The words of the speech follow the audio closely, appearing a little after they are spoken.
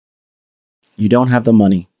you don't have the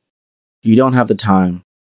money, you don't have the time,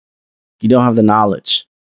 you don't have the knowledge,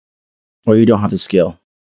 or you don't have the skill.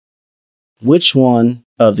 Which one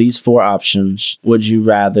of these 4 options would you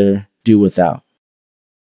rather do without?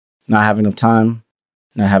 Not having enough time,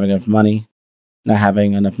 not having enough money, not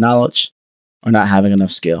having enough knowledge, or not having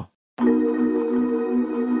enough skill?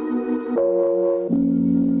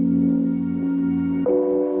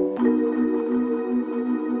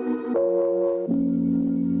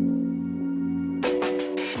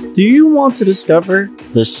 Do you want to discover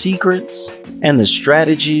the secrets and the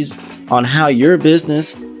strategies on how your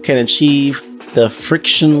business can achieve the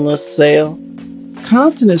frictionless sale?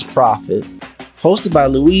 Content is Profit, hosted by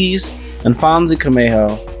Luis and Fonzie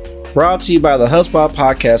Camejo, brought to you by the HubSpot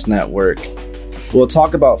Podcast Network. We'll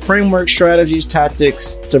talk about framework, strategies,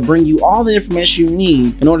 tactics to bring you all the information you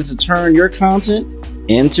need in order to turn your content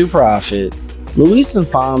into profit. Luis and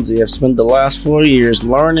Fonzie have spent the last 4 years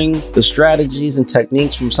learning the strategies and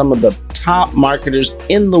techniques from some of the top marketers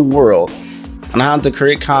in the world on how to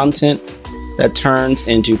create content that turns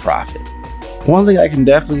into profit. One thing I can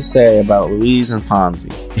definitely say about Luis and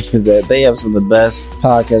Fonzie is that they have some of the best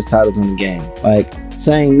podcast titles in the game, like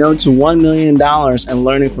saying no to $1 million and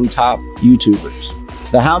learning from top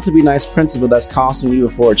YouTubers, the How to Be Nice principle that's costing you a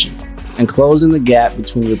fortune, and closing the gap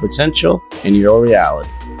between your potential and your reality.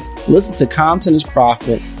 Listen to Content is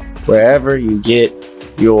Profit wherever you get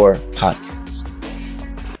your podcasts.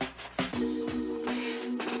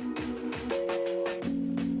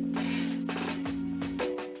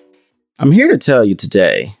 I'm here to tell you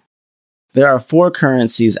today, there are 4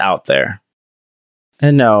 currencies out there.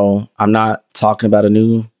 And no, I'm not talking about a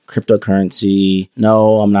new cryptocurrency.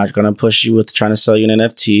 No, I'm not going to push you with trying to sell you an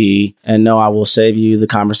NFT. And no, I will save you the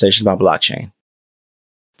conversation about blockchain.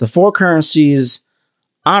 The 4 currencies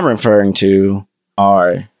I'm referring to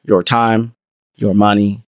are your time, your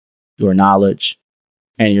money, your knowledge,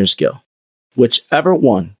 and your skill. Whichever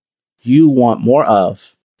one you want more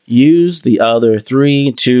of, use the other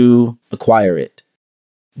 3 to acquire it.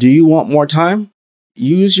 Do you want more time?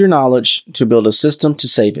 Use your knowledge to build a system to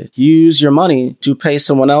save it. Use your money to pay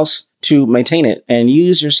someone else to maintain it. And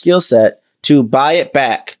use your skill set to buy it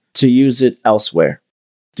back to use it elsewhere.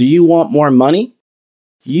 Do you want more money?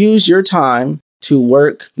 Use your time to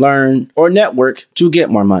work, learn, or network to get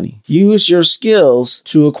more money. Use your skills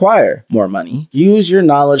to acquire more money. Use your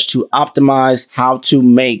knowledge to optimize how to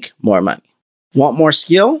make more money. Want more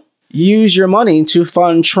skill? Use your money to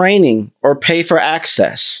fund training or pay for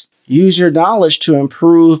access. Use your knowledge to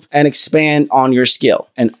improve and expand on your skill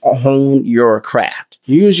and hone your craft.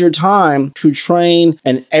 Use your time to train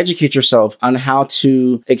and educate yourself on how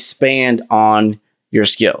to expand on your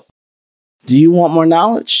skill. Do you want more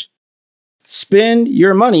knowledge? Spend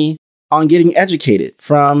your money on getting educated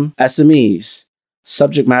from SMEs,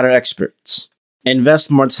 subject matter experts.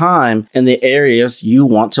 Invest more time in the areas you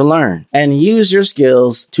want to learn and use your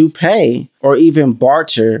skills to pay or even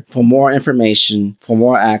barter for more information, for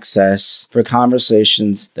more access, for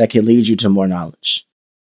conversations that can lead you to more knowledge.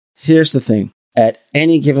 Here's the thing. At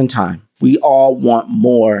any given time, we all want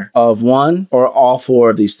more of one or all 4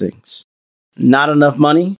 of these things. Not enough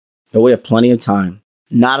money, but we have plenty of time.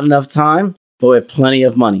 Not enough time, but we have plenty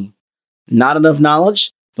of money. Not enough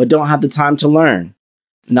knowledge, but don't have the time to learn.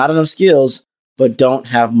 Not enough skills, but don't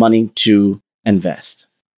have money to invest.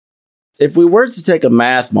 If we were to take a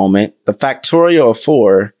math moment, the factorial of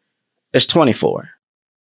 4 is 24.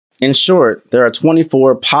 In short, there are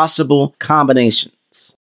 24 possible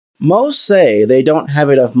combinations. Most say they don't have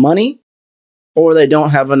enough money or they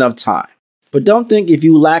don't have enough time. But don't think if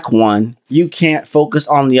you lack one, you can't focus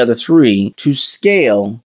on the other 3 to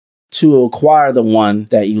scale to acquire the one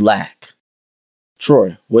that you lack.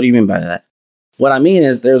 Troy, what do you mean by that? What I mean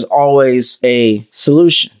is there's always a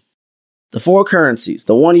solution. The 4 currencies,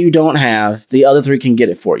 the one you don't have, the other 3 can get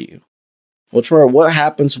it for you. Well, Troy, what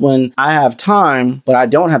happens when I have time, but I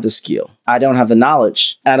don't have the skill? I don't have the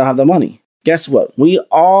knowledge. I don't have the money. Guess what? We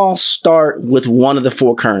all start with one of the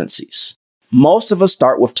 4 currencies. Most of us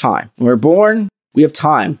start with time. When we're born, we have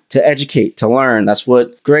time to educate, to learn. That's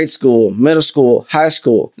what grade school, middle school, high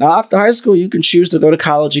school. Now, after high school, you can choose to go to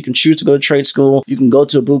college. You can choose to go to trade school. You can go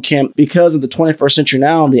to a boot camp. Because of the 21st century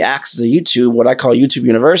now and the access to YouTube, what I call YouTube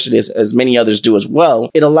University, as many others do as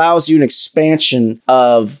well, it allows you an expansion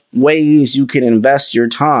of ways you can invest your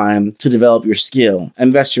time to develop your skill.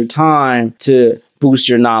 Invest your time to boost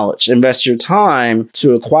your knowledge. Invest your time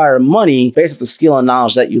to acquire money based on the skill and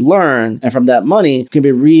knowledge that you learn. And from that money can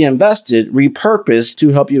be reinvested, repurposed to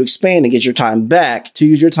help you expand and get your time back to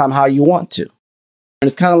use your time how you want to. And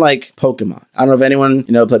it's kind of like Pokemon. I don't know if anyone,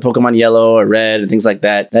 played Pokemon Yellow or Red and things like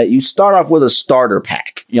that, that you start off with a starter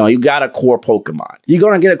pack. You got a core Pokemon. You're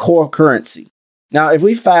going to get a core currency. Now, if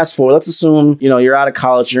we fast forward, let's assume, you're out of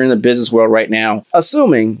college, you're in the business world right now,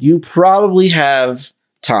 assuming you probably have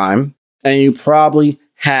time and you probably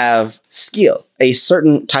have skill, a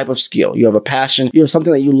certain type of skill. You have a passion, you have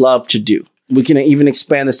something that you love to do. We can even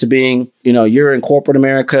expand this to being, you're in corporate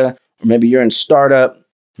America, or maybe you're in startup,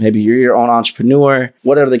 maybe you're your own entrepreneur,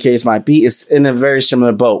 whatever the case might be. It's in a very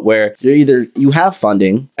similar boat where you have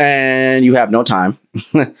funding and you have no time,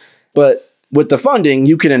 but with the funding,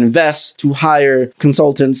 you can invest to hire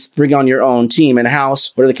consultants, bring on your own team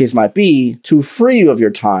in-house, whatever the case might be, to free you of your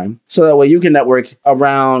time. So that way you can network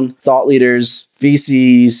around thought leaders,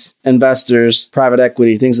 VCs, investors, private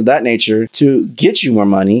equity, things of that nature to get you more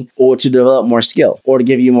money or to develop more skill or to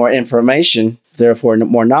give you more information, therefore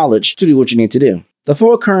more knowledge to do what you need to do. The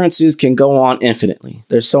 4 currencies can go on infinitely.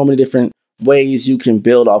 There's so many different ways you can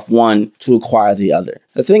build off one to acquire the other.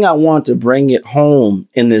 The thing I want to bring it home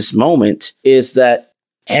in this moment is that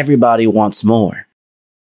everybody wants more.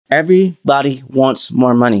 Everybody wants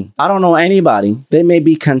more money. I don't know anybody. They may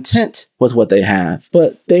be content with what they have,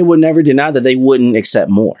 but they would never deny that they wouldn't accept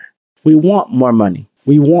more. We want more money.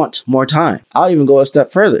 We want more time. I'll even go a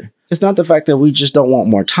step further. It's not the fact that we just don't want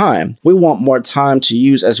more time. We want more time to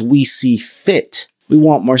use as we see fit. We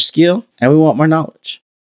want more skill and we want more knowledge.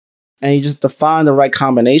 And you just define the right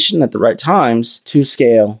combination at the right times to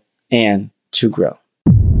scale and to grow.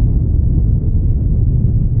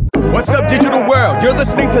 What's up, digital world? You're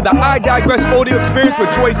listening to the I Digress audio experience with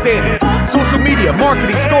Troy Sanders. Social media,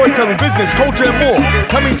 marketing, storytelling, business, culture, and more.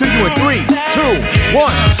 Coming to you in 3, 2,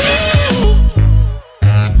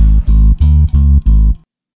 1.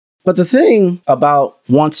 But the thing about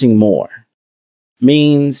wanting more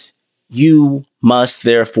means you must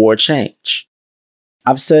therefore change.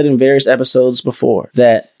 I've said in various episodes before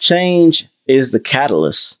that change is the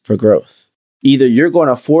catalyst for growth. Either you're going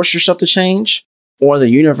to force yourself to change or the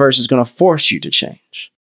universe is going to force you to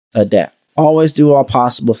change. Adapt. Always do all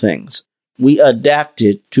possible things. We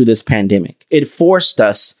adapted to this pandemic. It forced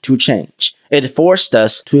us to change. It forced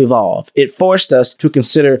us to evolve. It forced us to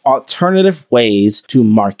consider alternative ways to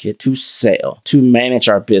market, to sell, to manage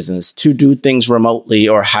our business, to do things remotely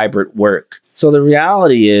or hybrid work. So the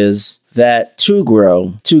reality is that to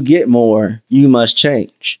grow, to get more, you must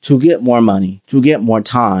change. To get more money, to get more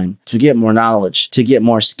time, to get more knowledge, to get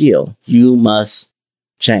more skill, you must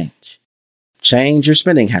change. Change your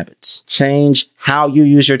spending habits. Change how you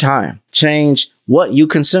use your time. Change what you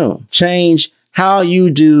consume. Change how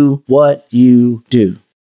you do what you do.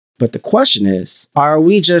 But the question is, are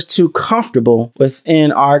we just too comfortable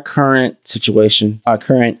within our current situation, our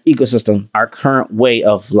current ecosystem, our current way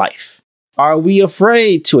of life? Are we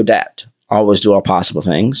afraid to adapt, always do all possible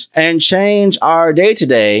things, and change our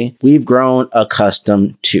day-to-day we've grown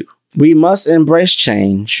accustomed to? We must embrace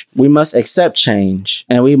change, we must accept change,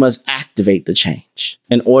 and we must activate the change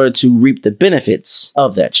in order to reap the benefits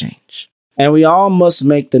of that change. And we all must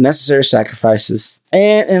make the necessary sacrifices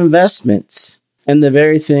and investments in the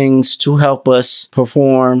very things to help us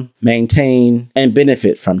perform, maintain, and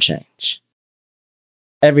benefit from change.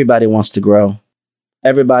 Everybody wants to grow.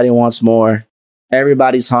 Everybody wants more.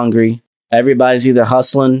 Everybody's hungry. Everybody's either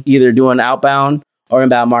hustling, either doing outbound or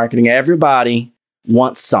inbound marketing. Everybody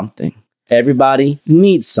wants something. Everybody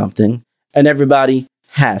needs something. And everybody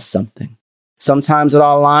has something. Sometimes it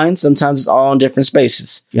all aligns. Sometimes it's all in different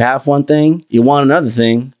spaces. You have one thing, you want another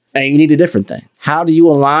thing, and you need a different thing. How do you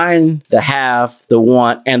align the have, the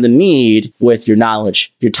want, and the need with your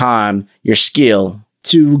knowledge, your time, your skill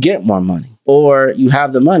to get more money? Or you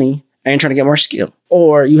have the money and you're trying to get more skill.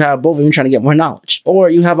 Or you have both of you trying to get more knowledge. Or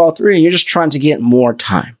you have all three and you're just trying to get more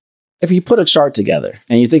time. If you put a chart together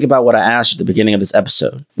and you think about what I asked you at the beginning of this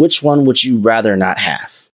episode, which one would you rather not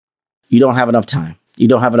have? You don't have enough time. You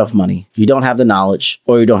don't have enough money. You don't have the knowledge,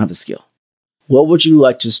 or you don't have the skill. What would you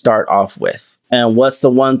like to start off with? And what's the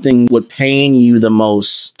one thing would pain you the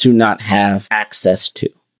most to not have access to?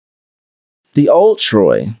 The old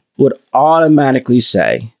Troy would automatically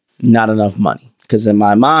say, not enough money. Because in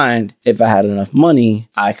my mind, if I had enough money,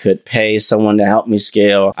 I could pay someone to help me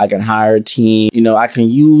scale. I can hire a team. I can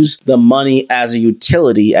use the money as a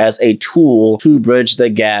utility, as a tool to bridge the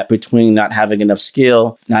gap between not having enough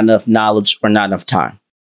skill, not enough knowledge, or not enough time.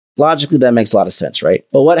 Logically, that makes a lot of sense, right?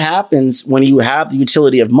 But what happens when you have the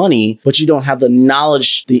utility of money, but you don't have the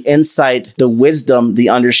knowledge, the insight, the wisdom, the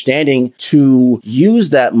understanding to use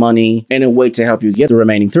that money in a way to help you get the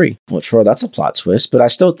remaining three? Well, Troy, that's a plot twist, but I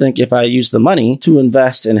still think if I use the money to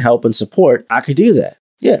invest and help and support, I could do that.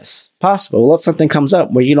 Yes, possible. Unless something comes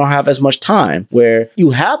up where you don't have as much time, where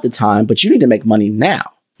you have the time, but you need to make money now,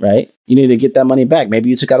 right? You need to get that money back. Maybe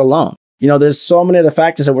you took out a loan. There's so many other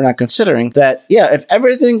factors that we're not considering that, if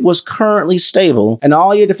everything was currently stable and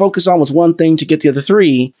all you had to focus on was one thing to get the other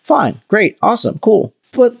three, fine, great, awesome, cool.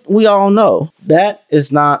 But we all know that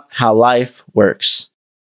is not how life works.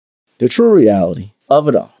 The true reality of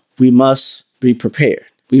it all, we must be prepared.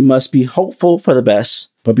 We must be hopeful for the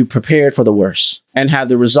best, but be prepared for the worst and have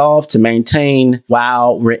the resolve to maintain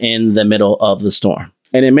while we're in the middle of the storm.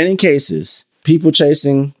 And in many cases, people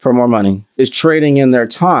chasing for more money is trading in their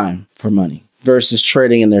time for money versus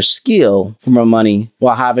trading in their skill for more money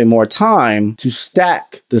while having more time to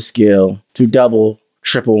stack the skill to double,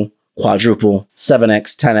 triple, quadruple,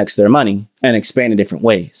 7x, 10x their money and expand in different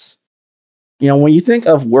ways. When you think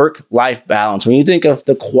of work-life balance, when you think of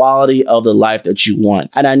the quality of the life that you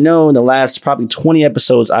want, and I know in the last probably 20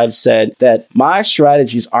 episodes, I've said that my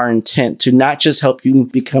strategies are intent to not just help you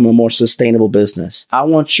become a more sustainable business. I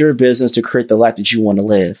want your business to create the life that you want to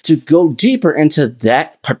live. To go deeper into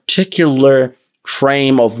that particular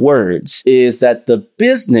frame of words is that the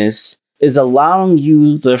business is allowing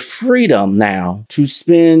you the freedom now to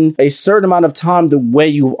spend a certain amount of time the way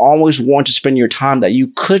you've always wanted to spend your time that you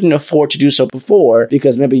couldn't afford to do so before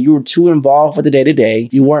because maybe you were too involved with the day-to-day.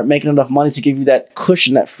 You weren't making enough money to give you that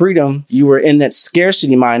cushion, that freedom. You were in that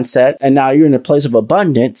scarcity mindset, and now you're in a place of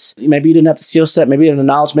abundance. Maybe you didn't have the skill set, maybe you didn't have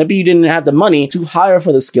the knowledge, maybe you didn't have the money to hire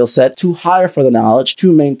for the skill set, to hire for the knowledge,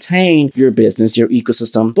 to maintain your business, your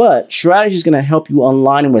ecosystem. But strategy is going to help you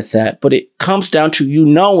align with that. But it comes down to you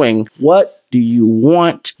knowing what do you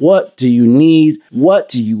want? What do you need? What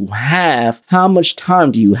do you have? How much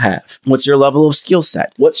time do you have? What's your level of skill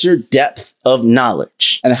set? What's your depth of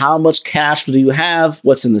knowledge? And how much cash do you have?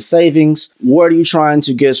 What's in the savings? What are you trying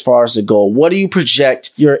to get as far as the goal? What do you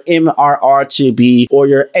project your MRR to be or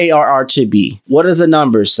your ARR to be? What does the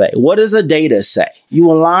numbers say? What does the data say?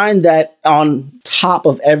 You align that on top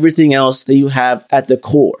of everything else that you have at the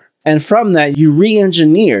core. And from that, you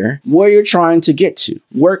re-engineer where you're trying to get to.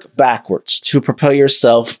 Work backwards to propel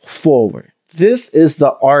yourself forward. This is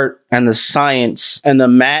the art and the science and the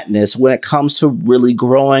madness when it comes to really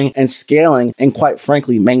growing and scaling and, quite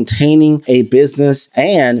frankly, maintaining a business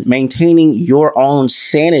and maintaining your own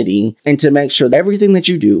sanity, and to make sure that everything that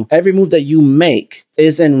you do, every move that you make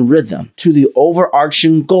is in rhythm to the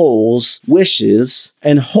overarching goals, wishes,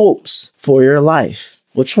 and hopes for your life.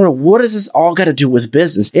 Well, Troy, what does this all got to do with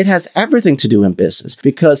business? It has everything to do in business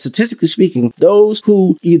because statistically speaking, those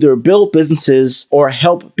who either build businesses or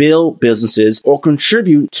help build businesses or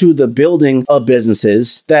contribute to the building of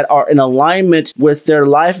businesses that are in alignment with their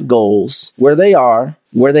life goals, where they are,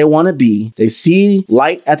 where they want to be. They see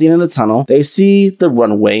light at the end of the tunnel. They see the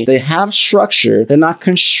runway. They have structure. They're not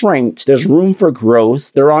constrained. There's room for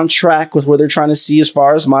growth. They're on track with where they're trying to see as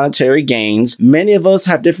far as monetary gains. Many of us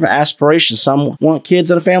have different aspirations. Some want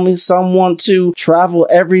kids and a family. Some want to travel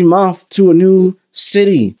every month to a new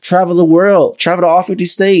city, travel the world, travel to all 50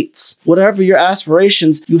 states. Whatever your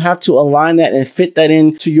aspirations, you have to align that and fit that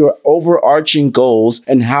into your overarching goals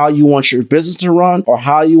and how you want your business to run or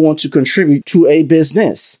how you want to contribute to a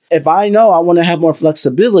business. If I know I want to have more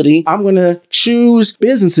flexibility, I'm going to choose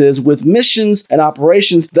businesses with missions and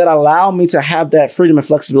operations that allow me to have that freedom and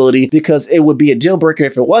flexibility, because it would be a deal breaker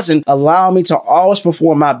if it wasn't. Allow me to always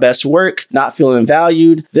perform my best work, not feeling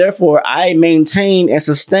valued. Therefore, I maintain and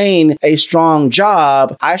sustain a strong job.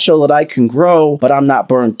 I show that I can grow, but I'm not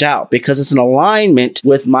burnt out because it's in alignment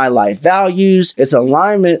with my life values. It's in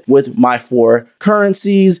alignment with my 4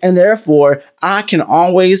 currencies. And therefore, I can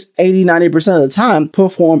always 80-90% of the time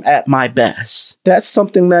perform at my best. That's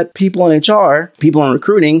something that people in HR, people in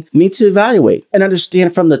recruiting need to evaluate and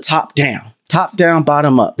understand from the top down. Top down,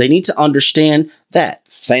 bottom up. They need to understand that.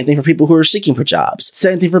 Same thing for people who are seeking for jobs.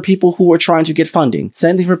 Same thing for people who are trying to get funding.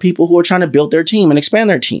 Same thing for people who are trying to build their team and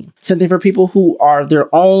expand their team. Same thing for people who are their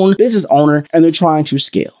own business owner and they're trying to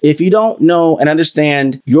scale. If you don't know and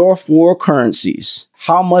understand your 4 currencies,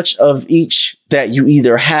 how much of each that you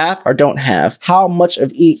either have or don't have, how much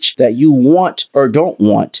of each that you want or don't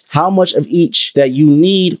want, how much of each that you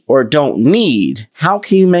need or don't need, how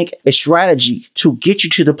can you make a strategy to get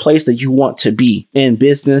you to the place that you want to be in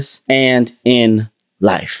business and in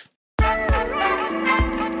life?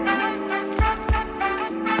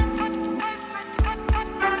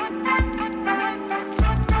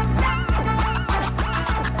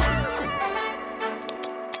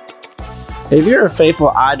 If you're a faithful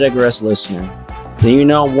I Digress listener, then you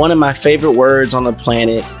know one of my favorite words on the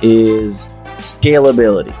planet is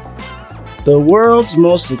scalability. The world's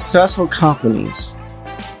most successful companies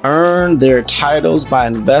earn their titles by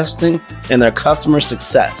investing in their customer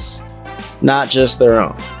success, not just their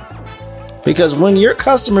own. Because when your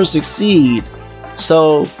customers succeed,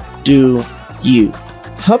 so do you.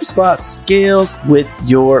 HubSpot scales with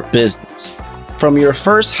your business, from your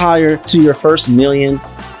first hire to your first million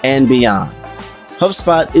and beyond.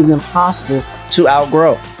 HubSpot is impossible to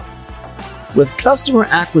outgrow. With customer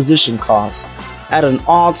acquisition costs at an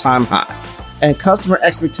all-time high and customer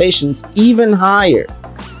expectations even higher,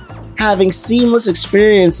 having seamless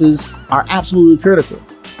experiences are absolutely critical.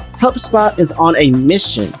 HubSpot is on a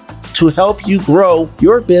mission to help you grow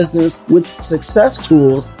your business with success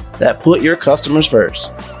tools that put your customers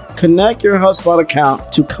first. Connect your HubSpot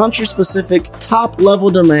account to country-specific top-level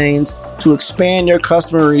domains to expand your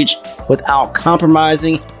customer reach without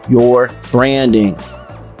compromising your branding.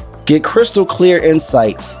 Get crystal clear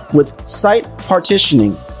insights with site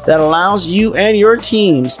partitioning that allows you and your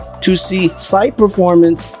teams to see site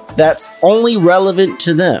performance that's only relevant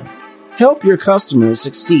to them. Help your customers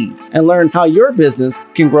succeed and learn how your business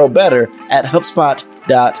can grow better at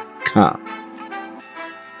HubSpot.com.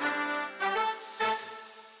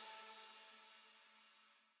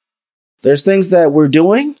 There's things that we're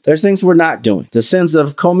doing. There's things we're not doing. The sins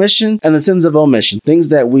of commission and the sins of omission. Things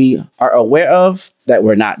that we are aware of that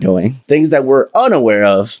we're not doing. Things that we're unaware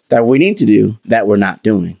of that we need to do that we're not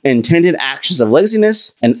doing. Intended actions of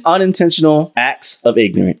laziness and unintentional acts of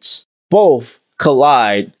ignorance. Both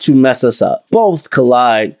collide to mess us up. Both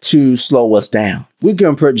collide to slow us down. We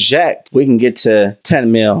can project we can get to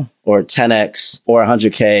 10 mil or 10x or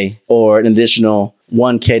 100K or an additional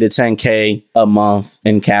 1K to 10K a month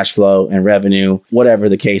in cash flow and revenue, whatever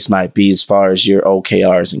the case might be as far as your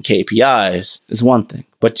OKRs and KPIs is one thing.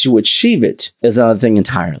 But to achieve it is another thing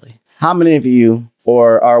entirely. How many of you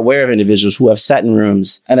or are aware of individuals who have sat in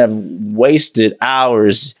rooms and have wasted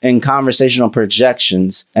hours in conversational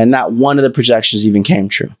projections and not one of the projections even came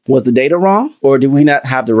true? Was the data wrong? Or did we not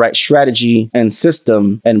have the right strategy and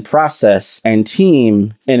system and process and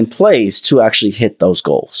team in place to actually hit those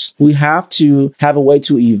goals? We have to have a way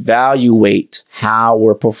to evaluate how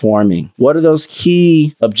we're performing. What are those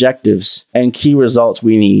key objectives and key results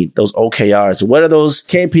we need? Those OKRs. What are those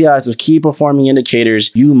KPIs of key performing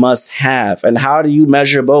indicators you must have? And how do you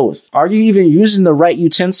measure both? Are you even using the right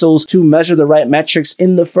utensils to measure the right metrics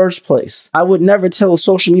in the first place? I would never tell a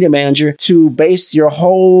social media manager to base your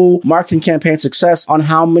whole marketing campaign success on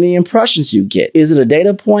how many impressions you get. Is it a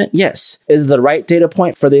data point? Yes. Is it the right data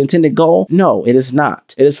point for the intended goal? No, it is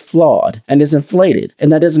not. It is flawed and is inflated.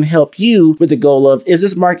 And that doesn't help you with the goal of, is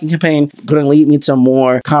this marketing campaign going to lead me to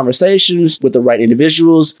more conversations with the right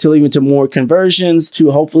individuals, to lead me to more conversions,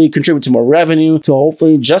 to hopefully contribute to more revenue, to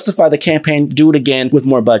hopefully justify the campaign, do it again with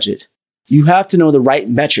more budget? You have to know the right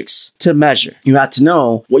metrics to measure. You have to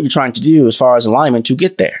know what you're trying to do as far as alignment to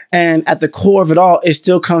get there. And at the core of it all, it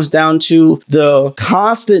still comes down to the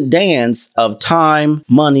constant dance of time,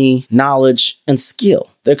 money, knowledge, and skill.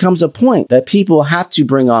 There comes a point that people have to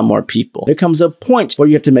bring on more people. There comes a point where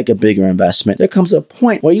you have to make a bigger investment. There comes a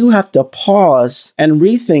point where you have to pause and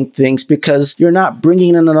rethink things because you're not bringing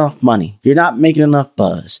in enough money. You're not making enough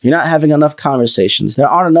buzz. You're not having enough conversations. There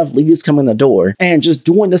aren't enough leads coming in the door. And just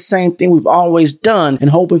doing the same thing we've always done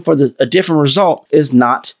and hoping for a different result is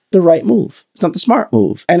not the right move. It's not the smart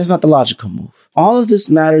move. And it's not the logical move. All of this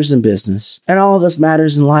matters in business and all of this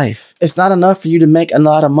matters in life. It's not enough for you to make a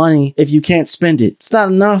lot of money if you can't spend it. It's not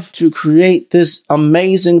enough to create this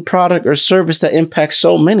amazing product or service that impacts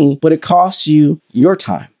so many, but it costs you your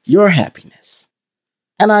time, your happiness.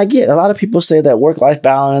 And I get a lot of people say that work-life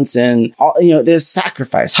balance and there's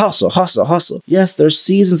sacrifice, hustle. Yes, there's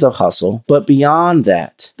seasons of hustle, but beyond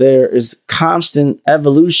that, there is constant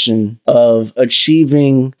evolution of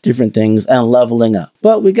achieving different things and leveling up.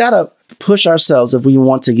 But we gotta push ourselves if we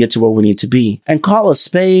want to get to where we need to be and call a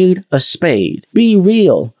spade a spade. Be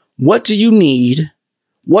real. What do you need?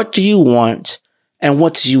 What do you want? And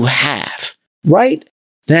what do you have? Write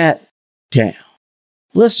that down.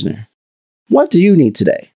 Listener, what do you need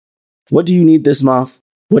today? What do you need this month?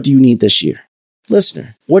 What do you need this year?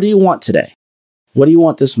 Listener, what do you want today? What do you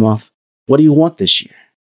want this month? What do you want this year?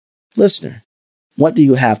 Listener, what do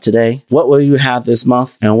you have today? What will you have this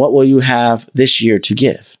month? And what will you have this year to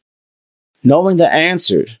give? Knowing the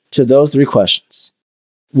answer to those three questions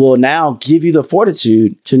will now give you the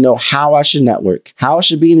fortitude to know how I should network, how I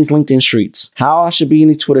should be in these LinkedIn streets, how I should be in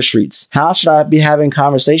these Twitter streets, how should I be having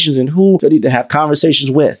conversations and who do I need to have conversations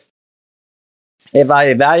with. If I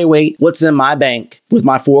evaluate what's in my bank with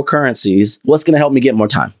my 4 currencies, what's going to help me get more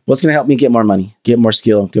time? What's going to help me get more money, get more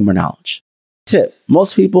skill, get more knowledge? Tip,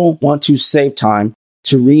 most people want to save time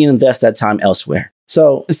to reinvest that time elsewhere.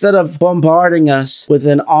 So instead of bombarding us with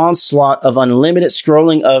an onslaught of unlimited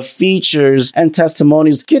scrolling of features and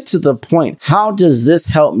testimonials, get to the point. How does this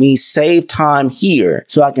help me save time here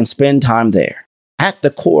so I can spend time there? At the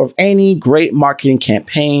core of any great marketing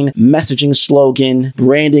campaign, messaging slogan,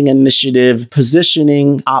 branding initiative,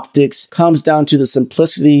 positioning optics comes down to the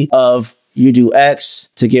simplicity of you do X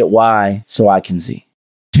to get Y so I can Z.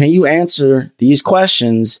 Can you answer these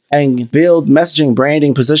questions and build messaging,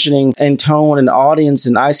 branding, positioning, and tone and audience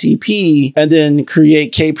and ICP, and then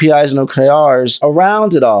create KPIs and OKRs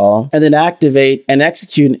around it all, and then activate and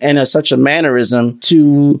execute in such a mannerism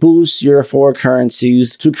to boost your four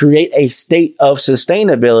currencies to create a state of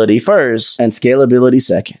sustainability first and scalability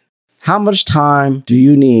second? How much time do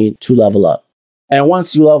you need to level up? And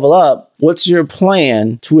once you level up, what's your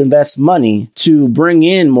plan to invest money to bring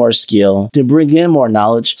in more skill, to bring in more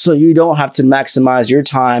knowledge, so you don't have to maximize your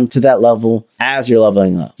time to that level as you're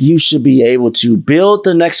leveling up? You should be able to build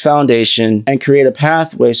the next foundation and create a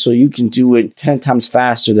pathway so you can do it 10 times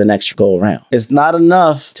faster the next go around. It's not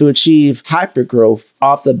enough to achieve hypergrowth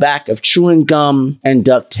off the back of chewing gum and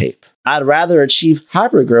duct tape. I'd rather achieve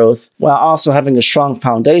hypergrowth while also having a strong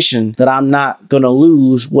foundation that I'm not going to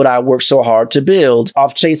lose what I worked so hard to build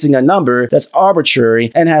off chasing a number that's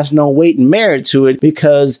arbitrary and has no weight and merit to it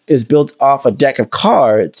because it's built off a deck of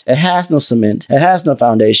cards. It has no cement. It has no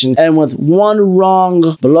foundation. And with one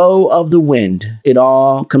wrong blow of the wind, it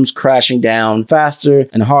all comes crashing down faster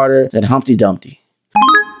and harder than Humpty Dumpty.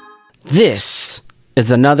 This is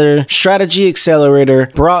another Strategy Accelerator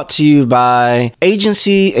brought to you by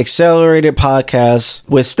Agency Accelerated Podcast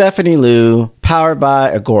with Stephanie Liu, powered by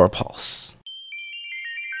Agorapulse.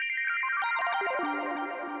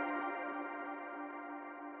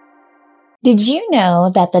 Did you know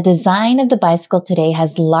that the design of the bicycle today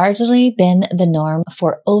has largely been the norm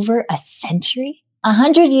for over a century?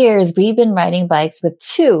 100 years we've been riding bikes with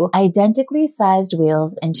two identically sized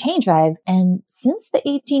wheels and chain drive, and since the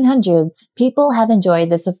 1800s, people have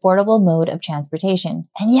enjoyed this affordable mode of transportation.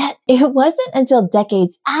 And yet, it wasn't until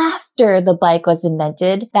decades after the bike was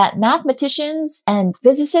invented that mathematicians and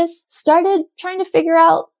physicists started trying to figure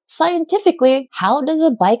out scientifically, how does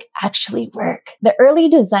a bike actually work? The early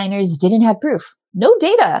designers didn't have proof, no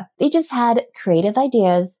data. They just had creative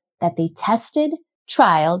ideas that they tested,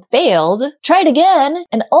 trialed, failed, tried again,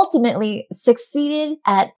 and ultimately succeeded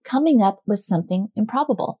at coming up with something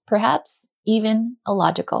improbable, perhaps even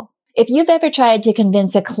illogical. If you've ever tried to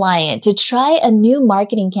convince a client to try a new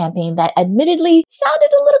marketing campaign that admittedly sounded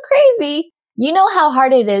a little crazy, you know how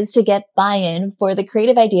hard it is to get buy-in for the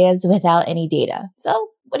creative ideas without any data. So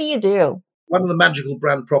what do you do? One of the magical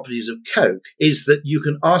brand properties of Coke is that you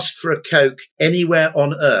can ask for a Coke anywhere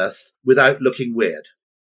on earth without looking weird.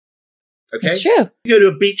 Okay? It's true. You go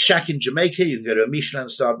to a beach shack in Jamaica, you can go to a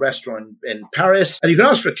Michelin-starred restaurant in Paris, and you can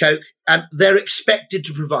ask for a Coke, and they're expected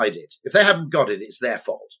to provide it. If they haven't got it, it's their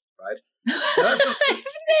fault, right? So that's not,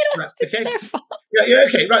 right, okay? It's their fault. Yeah,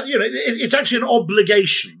 okay, right. You know, it's actually an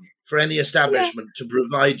obligation for any establishment to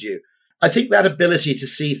provide you. I think that ability to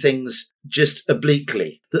see things just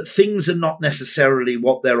obliquely, that things are not necessarily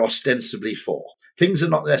what they're ostensibly for. Things are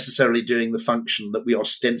not necessarily doing the function that we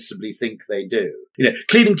ostensibly think they do. You know,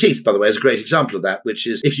 cleaning teeth, by the way, is a great example of that, which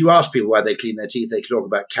is if you ask people why they clean their teeth, they talk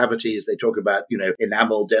about cavities, they talk about, you know,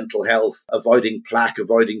 enamel, dental health, avoiding plaque,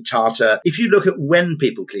 avoiding tartar. If you look at when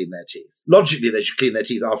people clean their teeth, logically they should clean their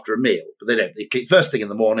teeth after a meal, but they don't. They clean first thing in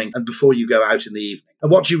the morning and before you go out in the evening.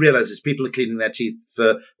 And what you realize is people are cleaning their teeth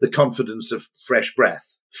for the confidence of fresh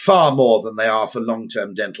breath, far more than they are for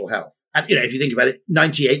long-term dental health. And, you know, if you think about it,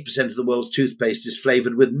 98% of the world's toothpaste is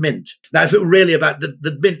flavored with mint. Now, if it were really about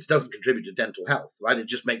the mint doesn't contribute to dental health, right? It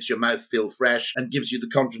just makes your mouth feel fresh and gives you the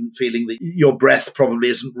confident feeling that your breath probably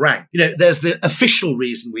isn't rank. You know, there's the official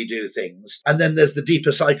reason we do things, and then there's the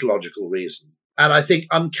deeper psychological reason. And I think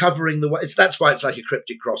uncovering that's why it's like a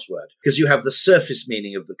cryptic crossword, because you have the surface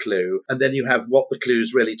meaning of the clue, and then you have what the clue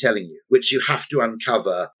is really telling you, which you have to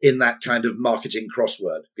uncover in that kind of marketing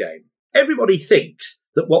crossword game. Everybody thinks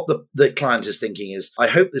that what the client is thinking is, I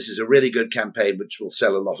hope this is a really good campaign which will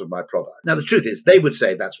sell a lot of my product. Now, the truth is, they would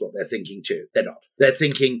say that's what they're thinking too. They're not. They're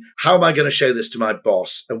thinking, how am I going to show this to my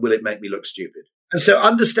boss, and will it make me look stupid? And so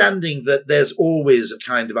understanding that there's always a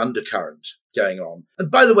kind of undercurrent going on.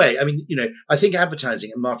 And by the way, I mean, you know, I think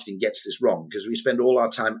advertising and marketing gets this wrong because we spend all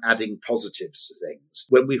our time adding positives to things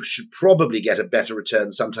when we should probably get a better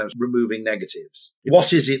return, sometimes removing negatives.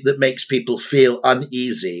 What is it that makes people feel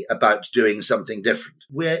uneasy about doing something different?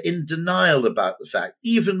 We're in denial about the fact,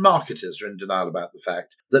 even marketers are in denial about the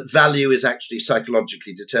fact that value is actually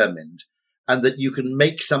psychologically determined. and that you can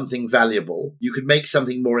make something valuable, you can make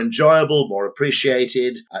something more enjoyable, more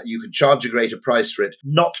appreciated, you can charge a greater price for it,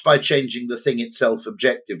 not by changing the thing itself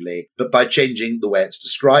objectively, but by changing the way it's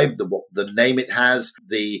described, the name it has,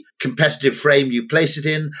 the competitive frame you place it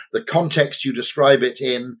in, the context you describe it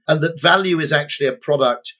in, and that value is actually a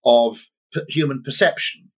product of human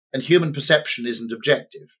perception, and human perception isn't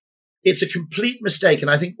objective. It's a complete mistake, and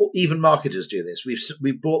I think even marketers do this.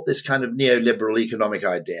 We've brought this kind of neoliberal economic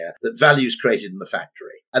idea that value is created in the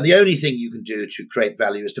factory. And the only thing you can do to create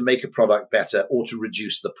value is to make a product better or to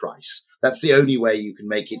reduce the price. That's the only way you can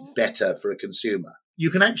make it better for a consumer. You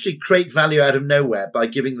can actually create value out of nowhere by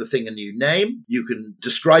giving the thing a new name. You can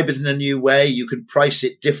describe it in a new way. You can price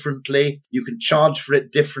it differently. You can charge for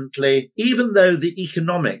it differently. Even though the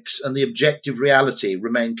economics and the objective reality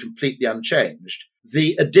remain completely unchanged,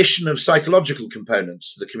 the addition of psychological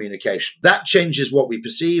components to the communication, that changes what we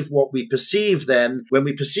perceive. What we perceive then, when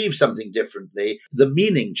we perceive something differently, the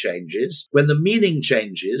meaning changes. When the meaning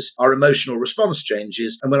changes, our emotional response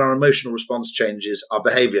changes. And when our emotional response changes, our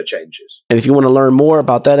behavior changes. And if you want to learn more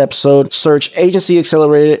about that episode, search Agency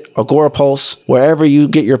Accelerated Agorapulse wherever you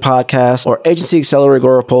get your podcast, or Agency Accelerated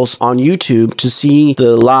Agorapulse on YouTube to see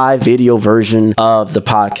the live video version of the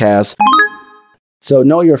podcast. So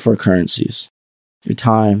know your four currencies: your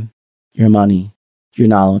time, your money, your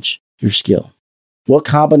knowledge, your skill. What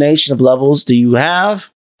combination of levels do you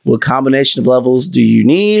have? What combination of levels do you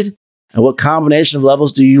need? And what combination of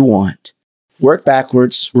levels do you want? Work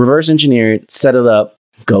backwards, reverse engineer it, set it up,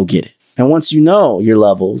 go get it. And once you know your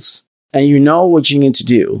levels and you know what you need to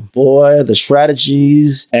do, boy, the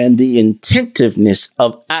strategies and the intentiveness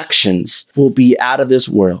of actions will be out of this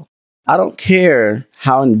world. I don't care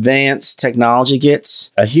how advanced technology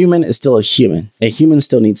gets. A human is still a human. A human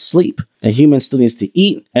still needs sleep. A human still needs to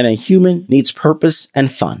eat. And a human needs purpose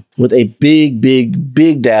and fun with a big, big,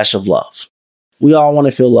 big dash of love. We all want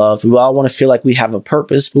to feel loved. We all want to feel like we have a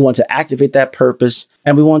purpose. We want to activate that purpose,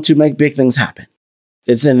 and we want to make big things happen.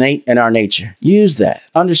 It's innate in our nature. Use that,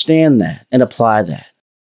 understand that, and apply that.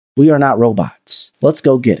 We are not robots. Let's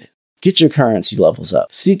go get it. Get your currency levels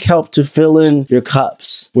up. Seek help to fill in your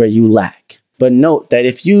cups where you lack. But note that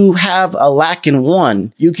if you have a lack in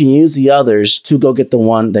one, you can use the others to go get the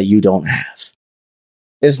one that you don't have.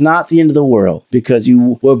 It's not the end of the world because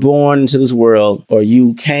you were born into this world, or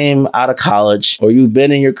you came out of college, or you've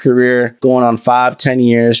been in your career going on 5, 10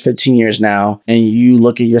 years, 15 years now, and you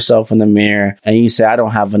look at yourself in the mirror and you say, I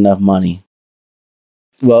don't have enough money.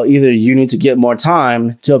 Well, either you need to get more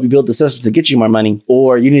time to help you build the system to get you more money,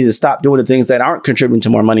 or you need to stop doing the things that aren't contributing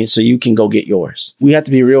to more money so you can go get yours. We have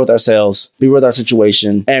to be real with ourselves, be real with our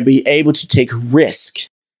situation, and be able to take risk,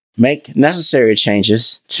 make necessary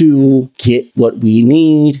changes to get what we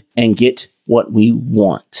need and get what we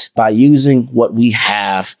want by using what we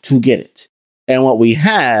have to get it. And what we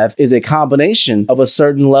have is a combination of a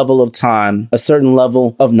certain level of time, a certain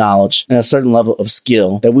level of knowledge, and a certain level of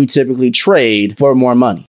skill that we typically trade for more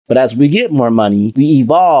money. But as we get more money, we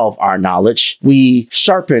evolve our knowledge, we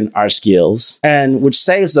sharpen our skills, and which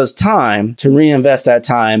saves us time to reinvest that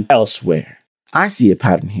time elsewhere. I see a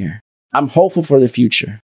pattern here. I'm hopeful for the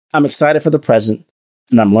future. I'm excited for the present,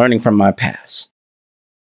 and I'm learning from my past.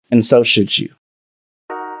 And so should you.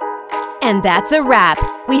 And that's a wrap.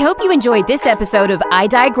 We hope you enjoyed this episode of I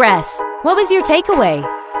Digress. What was your takeaway?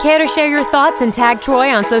 Care to share your thoughts and tag Troy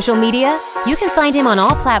on social media? You can find him on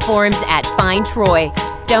all platforms at Find Troy.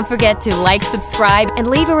 Don't forget to like, subscribe,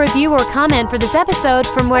 and leave a review or comment for this episode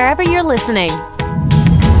from wherever you're listening.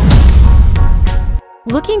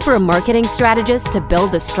 Looking for a marketing strategist to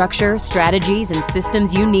build the structure, strategies, and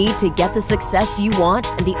systems you need to get the success you want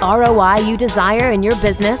and the ROI you desire in your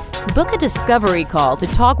business? Book a discovery call to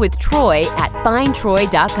talk with Troy at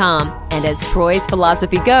findtroy.com. And as Troy's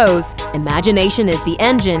philosophy goes, imagination is the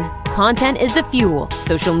engine, content is the fuel,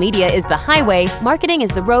 social media is the highway, marketing is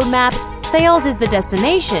the roadmap, sales is the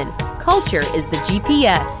destination, culture is the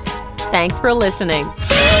GPS. Thanks for listening.